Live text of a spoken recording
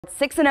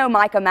6-0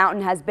 Mica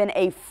Mountain has been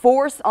a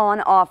force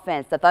on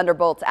offense. The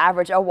Thunderbolts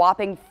average a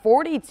whopping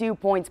 42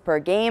 points per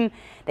game.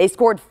 They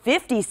scored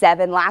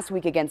 57 last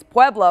week against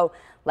Pueblo,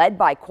 led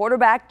by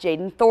quarterback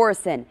Jayden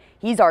Thoreson.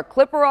 He's our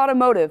Klipper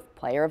Automotive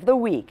Player of the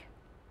Week.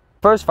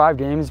 First 5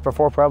 games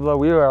before Pueblo,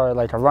 we were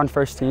like a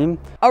run-first team.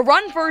 A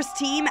run-first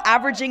team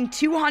averaging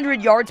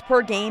 200 yards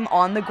per game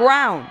on the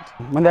ground.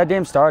 When that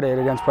game started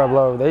against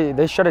Pueblo,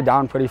 they shut it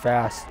down pretty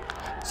fast.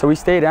 So we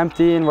stayed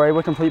empty and were able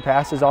to complete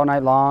passes all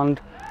night long.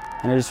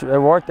 And it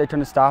worked. They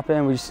couldn't stop it,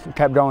 and we just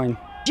kept going.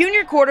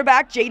 Junior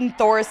quarterback Jayden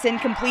Thoreson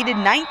completed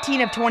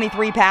 19 of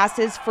 23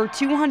 passes for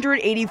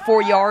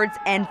 284 yards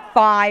and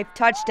 5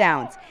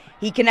 touchdowns.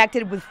 He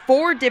connected with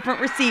 4 different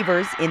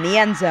receivers in the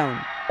end zone.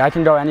 I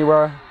can go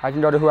anywhere. I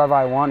can go to whoever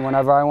I want,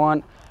 whenever I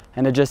want,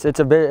 and it's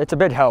a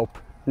big help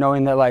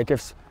knowing that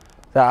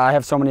that I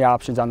have so many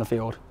options on the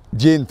field.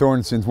 Jayden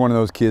Thoreson's one of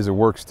those kids that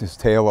works his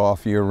tail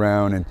off year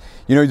round, and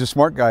you know, he's a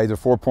smart guy. He's a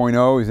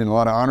 4.0. He's in a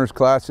lot of honors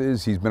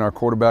classes. He's been our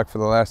quarterback for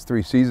the last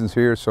 3 seasons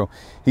here, so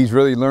he's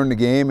really learned the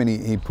game, and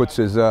he puts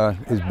his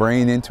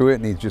brain into it,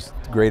 and he's just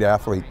a great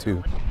athlete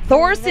too.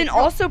 Thoreson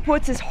also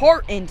puts his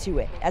heart into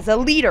it as a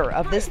leader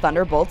of this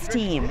Thunderbolts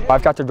team.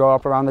 I've got to grow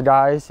up around the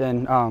guys,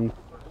 and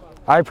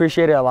I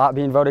appreciate it a lot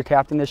being voted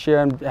captain this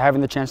year and having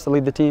the chance to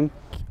lead the team.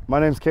 My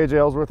name's KJ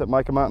Ellsworth at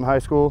Mica Mountain High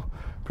School,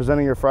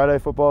 presenting your Friday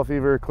Football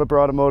Fever Klipper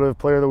Automotive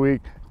Player of the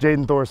Week,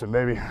 Jayden Thoreson,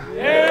 baby.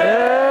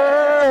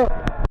 Yeah!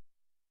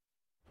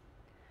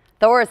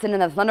 Thoreson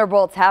and the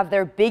Thunderbolts have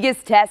their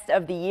biggest test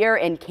of the year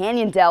in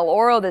Canyon del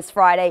Oro this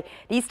Friday.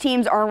 These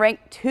teams are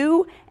ranked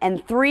 2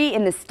 and 3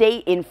 in the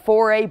state in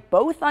 4A,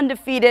 both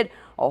undefeated.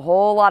 A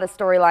whole lot of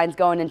storylines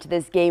going into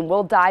this game.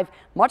 We'll dive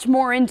much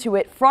more into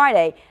it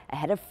Friday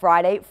ahead of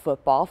Friday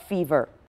Football Fever.